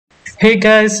Hey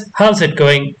guys, how's it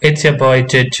going? It's your boy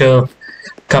Jijo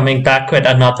coming back with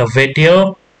another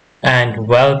video and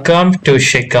welcome to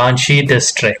Shingeki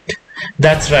district.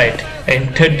 That's right,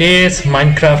 in today's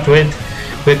Minecraft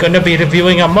we're going to be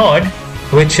reviewing a mod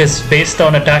which is based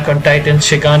on Attack on Titan's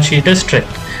Shingeki district.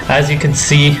 As you can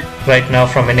see right now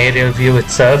from an aerial view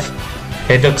itself,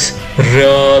 it looks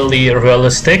really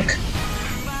realistic.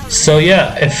 So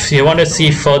yeah, if you want to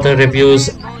see further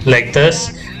reviews like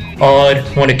this or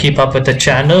want to keep up with the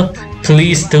channel,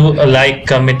 please do a like,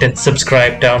 comment and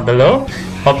subscribe down below.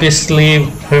 Obviously,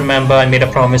 remember I made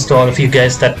a promise to all of you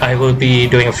guys that I will be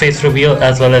doing a face reveal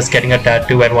as well as getting a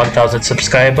tattoo at 1000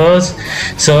 subscribers.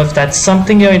 So if that's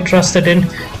something you're interested in,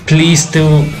 please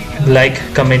do like,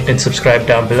 comment and subscribe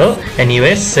down below.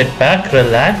 Anyways, sit back,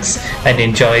 relax and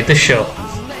enjoy the show.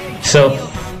 So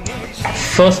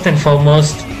first and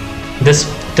foremost,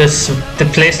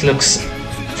 the place looks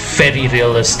very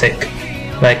realistic,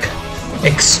 like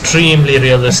extremely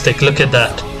realistic. Look at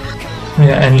that.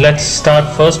 Yeah, and let's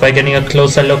start first by getting a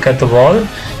closer look at the wall.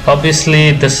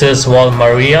 Obviously this is wall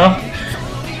Maria.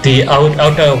 The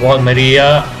outer wall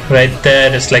Maria right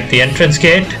there is like the entrance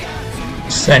gate,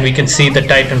 and we can see the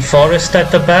Titan forest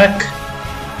at the back.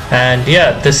 And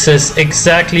yeah, this is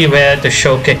exactly where the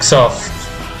show kicks off.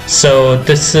 So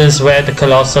this is where the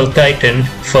colossal Titan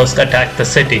first attacked the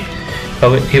city.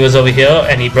 He was over here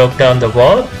and he broke down the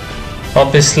wall.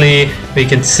 Obviously we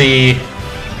can see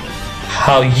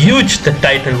how huge the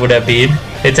Titan would have been.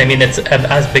 It's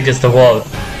as big as the wall.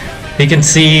 You can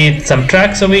see some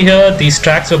tracks over here. These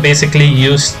tracks were basically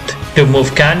used to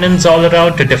move cannons all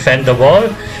around to defend the wall.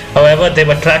 However, there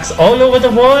were tracks all over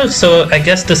the wall, so I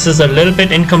guess this is a little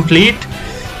bit incomplete.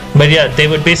 But yeah, they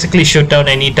would basically shoot down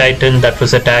any Titan that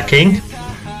was attacking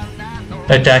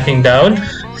down.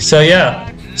 So yeah,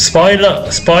 spoiler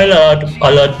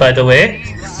alert by the way.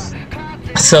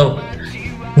 So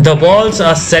the walls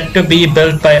are said to be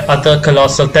built by other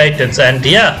colossal Titans, and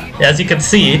yeah, as you can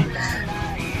see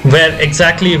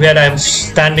exactly where I'm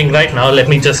standing right now, let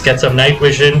me just get some night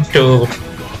vision to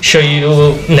show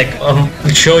you,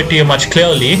 show it to you much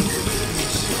clearly.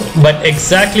 But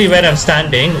exactly where I'm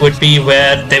standing would be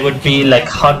where there would be like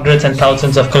hundreds and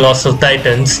thousands of colossal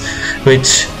Titans,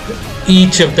 which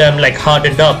each of them like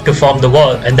hardened up to form the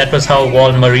wall, and that was how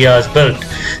wall Maria is built.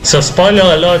 So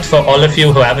spoiler alert for all of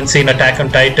you who haven't seen Attack on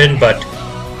Titan, but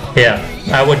yeah,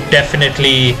 I would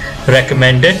definitely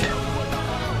recommend it.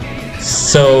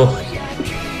 So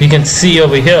you can see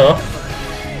over here,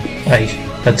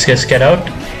 let's just get out.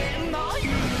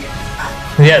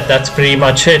 Yeah, that's pretty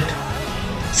much it.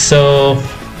 So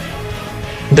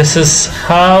this is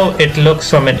how it looks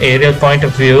from an aerial point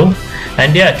of view.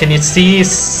 And yeah, can you see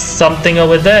something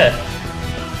over there?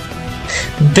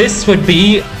 This would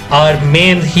be our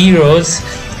main hero's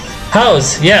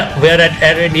house. Yeah, we're at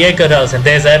Eren house, and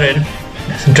there's Eren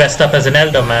dressed up as an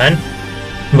elder man.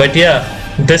 But yeah,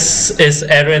 this is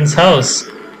Eren's house.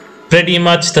 Pretty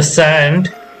much the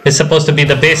sand is supposed to be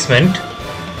the basement.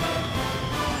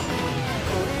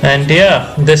 And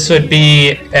yeah, this would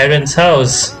be Eren's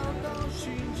house.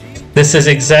 This is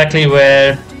exactly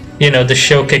where, the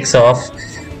show kicks off.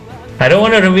 I don't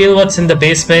want to reveal what's in the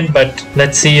basement, but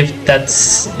let's see if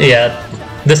that's, yeah,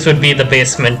 this would be the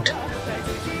basement.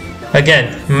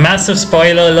 Again, massive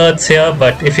spoiler alerts here,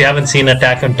 but if you haven't seen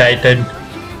Attack on Titan,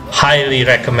 highly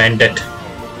recommend it.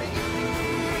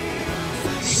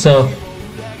 So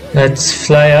let's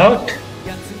fly out.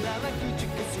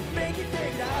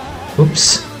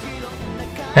 Oops.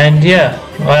 And yeah,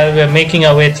 while we're making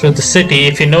our way through the city,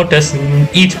 if you notice,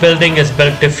 each building is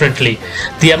built differently.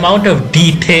 The amount of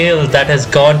detail that has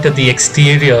gone to the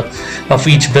exterior of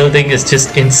each building is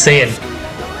just insane.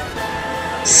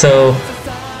 So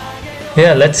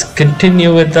yeah, let's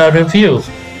continue with our review.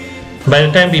 By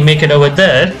the time we make it over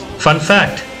there, fun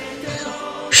fact,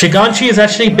 Shingeki is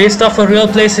actually based off a real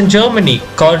place in Germany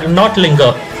called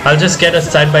Nördlinger. I'll just get a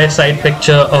side-by-side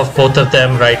picture of both of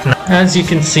them right now. As you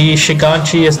can see,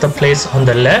 Shingeki is the place on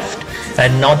the left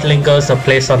and Nördlinger is the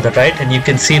place on the right, and you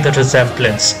can see the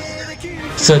resemblance.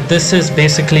 So this is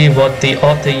basically what the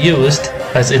author used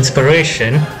as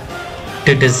inspiration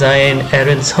to design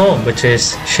Eren's home, which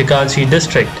is Shingeki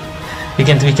district. We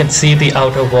can see the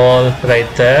outer wall right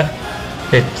there.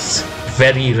 It's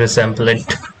very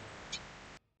resemblant.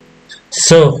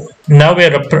 So now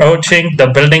we're approaching the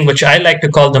building which I like to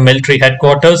call the military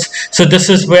headquarters. So this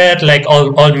is where like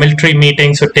all military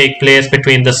meetings would take place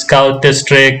between the scout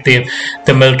district, the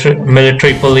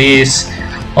military police,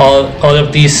 all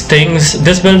of these things.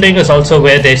 This building is also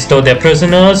where they store their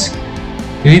prisoners.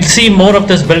 We'll see more of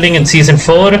this building in season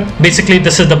 4. Basically,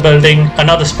 this is the building,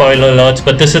 another spoiler alert,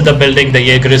 but this is the building the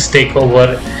Jaegerists take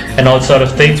over and all sort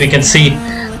of things. We can see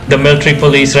the military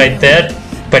police right there,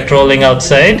 patrolling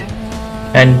outside.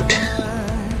 And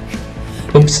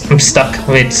oops, I'm stuck.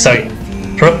 Wait, sorry.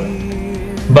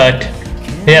 But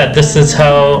yeah, this is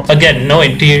how, again, no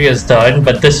interiors done,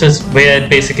 but this is where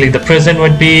basically the prison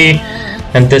would be,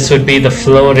 and this would be the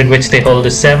floor in which they hold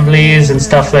assemblies and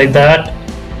stuff like that.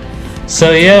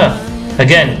 So yeah,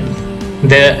 again,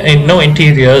 there ain't no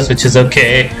interiors, which is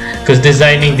okay, because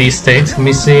designing these things, let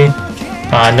me see,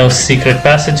 no secret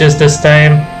passages this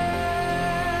time.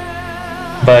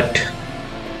 But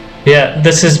yeah,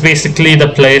 this is basically the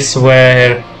place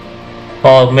where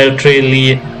all military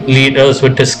leaders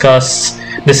would discuss.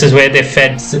 This is where they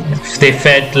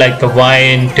fed like the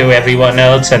wine to everyone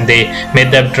else, and they made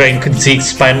them drink Zeke's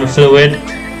spinal fluid.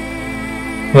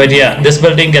 But yeah, this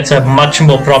building gets a much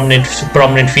more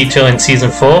prominent feature in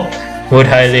season 4. Would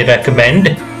highly recommend.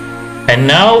 And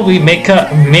now we make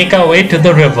our way to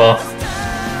the river.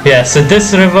 Yeah, so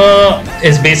this river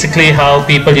is basically how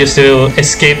people used to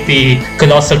escape the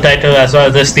Colossal Titan as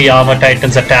well as the Armor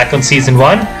Titan's attack on season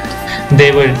 1.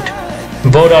 They would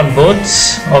board on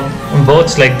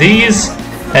boats like these,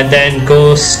 and then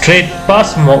go straight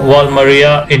past Wall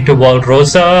Maria into Wall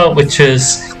Rosa, which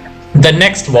is the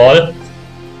next wall.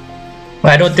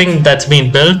 I don't think that's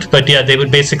been built, but yeah, they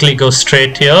would basically go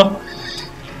straight here.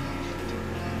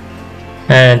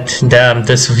 And damn,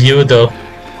 this view though.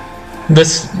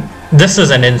 This is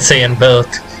an insane build.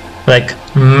 Like,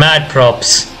 mad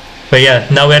props. But yeah,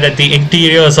 now we're at the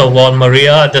interiors of Wall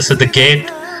Maria. This is the gate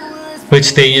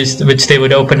which they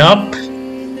would open up.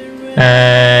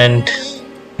 And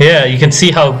yeah, you can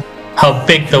see how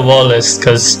big the wall is,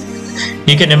 because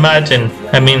you can imagine,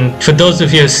 I mean, for those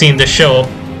of you who've seen the show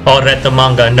or read the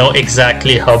manga, know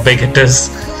exactly how big it is.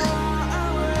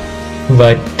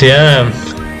 But damn.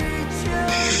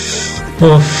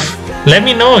 Oof. Let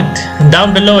me know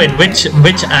down below in which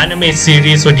anime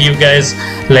series would you guys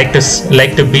like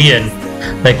to be in.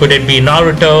 Like, would it be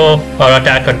Naruto or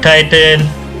Attack on Titan?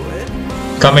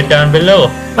 Comment down below.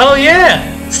 Oh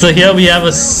yeah. So here we have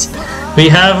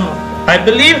I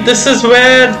believe this is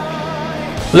where,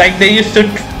 like, they used to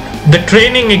the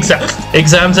training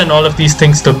exams and all of these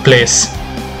things took place.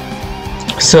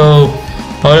 So,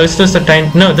 or is this the time?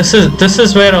 No, this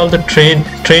is where all the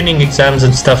training exams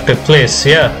and stuff took place.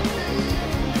 Yeah,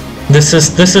 this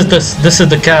is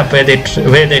the camp where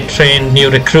they train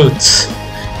new recruits,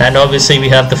 and obviously we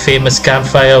have the famous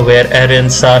campfire where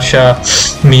Eren, Sasha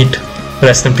meet.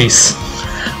 Rest in peace.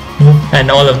 And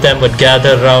all of them would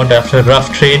gather around after a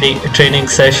rough training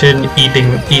session, eating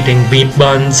meat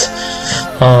buns.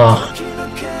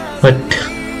 But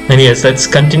anyways, let's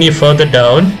continue further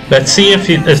down. Let's see if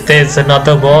there's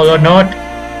another wall or not.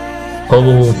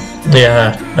 Oh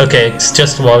yeah, okay, it's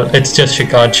just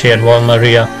Shingeki and Wall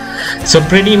Maria. So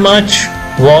pretty much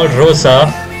Wall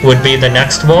Rosa would be the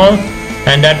next wall,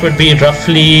 and that would be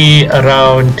roughly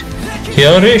around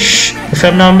here-ish, if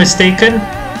I'm not mistaken.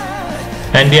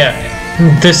 And yeah,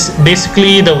 this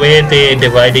basically the way they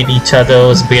divided each other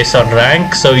was based on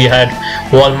rank. So you had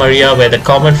Wall Maria where the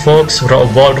common folks,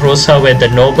 Wall Rosa where the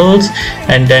nobles,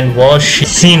 and then Wall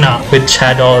Sina, which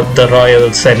had all the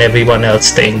royals and everyone else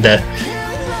staying there.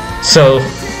 So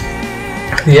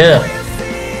yeah,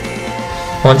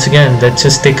 once again, let's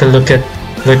just take a look at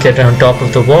on top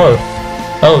of the wall.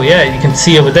 Oh yeah, you can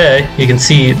see over there, you can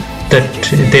see that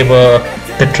they were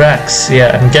the tracks.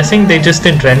 Yeah, I'm guessing they just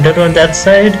didn't render on that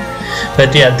side.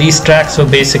 But yeah, these tracks were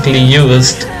basically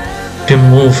used to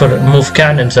move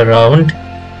cannons around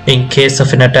in case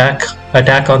of an attack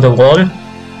on the wall.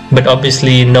 But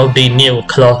obviously nobody knew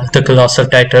the Colossal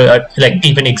Titan like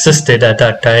even existed at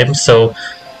that time, so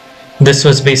this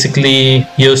was basically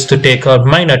used to take on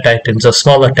minor titans or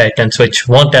smaller titans which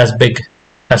weren't as big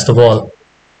as the wall.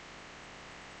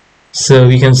 So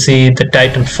we can see the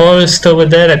Titan Forest over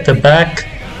there at the back.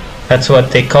 That's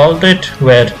what they called it,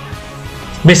 where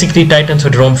basically titans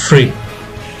would roam free,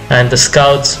 and the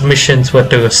scouts' missions were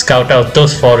to scout out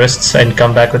those forests and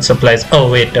come back with supplies. Oh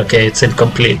wait, okay, it's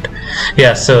incomplete.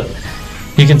 Yeah, so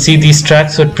you can see these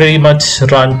tracks would pretty much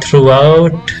run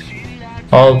throughout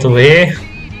all the way.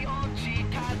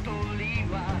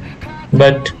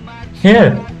 But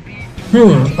yeah,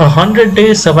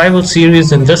 100-day survival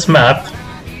series in this map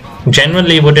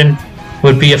generally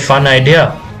would be a fun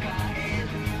idea.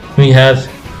 We have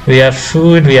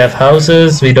food, we have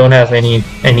houses, we don't have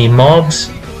any mobs.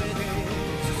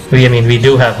 I mean, we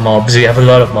do have mobs, we have a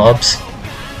lot of mobs.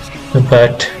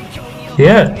 But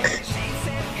yeah,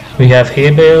 we have hay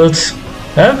bales,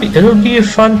 It'll be a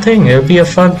fun thing. It'll be a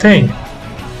fun thing.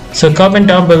 So comment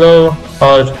down below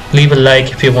or leave a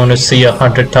like if you want to see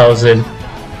 100,000.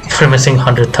 Promising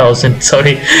 100,000.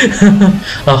 Sorry,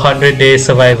 100-day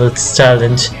survival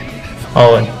challenge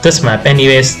on this map.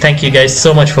 Anyways, thank you guys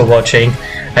so much for watching.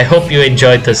 I hope you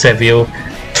enjoyed this review.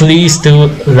 Please do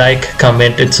like,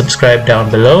 comment, and subscribe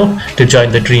down below to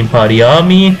join the Dream Party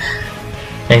army.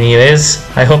 Anyways,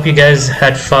 I hope you guys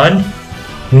had fun.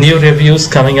 New reviews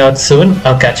coming out soon.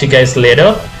 I'll catch you guys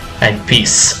later, and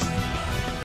peace.